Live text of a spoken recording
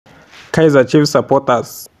Kaizer Chiefs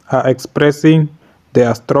supporters are expressing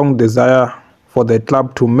their strong desire for the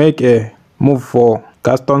club to make a move for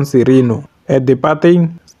Gaston Sirino, a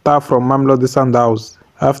departing star from Mamelodi Sundowns.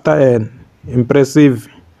 After an impressive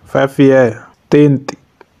 5-year stint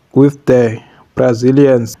with the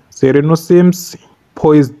Brazilians, Sirino seems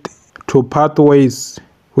poised to part ways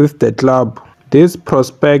with the club. This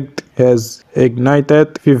prospect has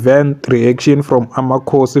ignited fervent reaction from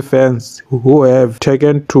Amakhosi fans who have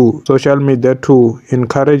taken to social media to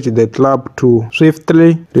encourage the club to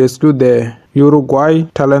swiftly rescue the Uruguay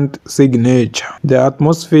talent signature. The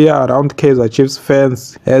atmosphere around Kaizer Chiefs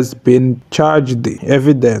fans has been charged,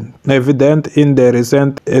 evident in the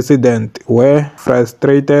recent incident where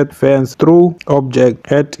frustrated fans threw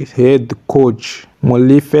objects at head coach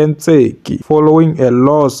Molifenseki following a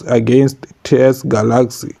loss against TS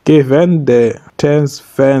Galaxy. Given the tense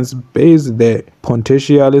fans base, the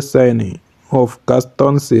potential signing of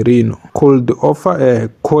Gaston Sirino could offer a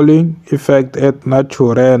cooling effect at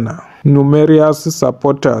Naturena. Numerous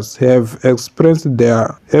supporters have expressed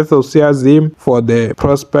their enthusiasm for the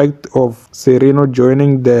prospect of Sirino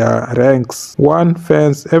joining their ranks. One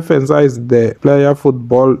fan emphasized the player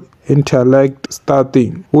football intellect,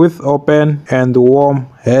 starting with open and warm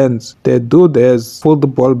hands. The dude has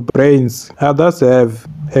football brains. Others have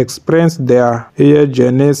expressed their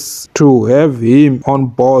eagerness to have him on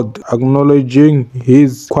board, acknowledging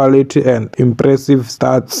his quality and impressive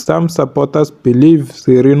stats. Some supporters believe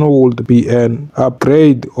Sirino would be an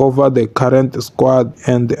upgrade over the current squad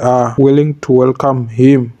and are willing to welcome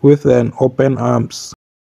him with an open arms.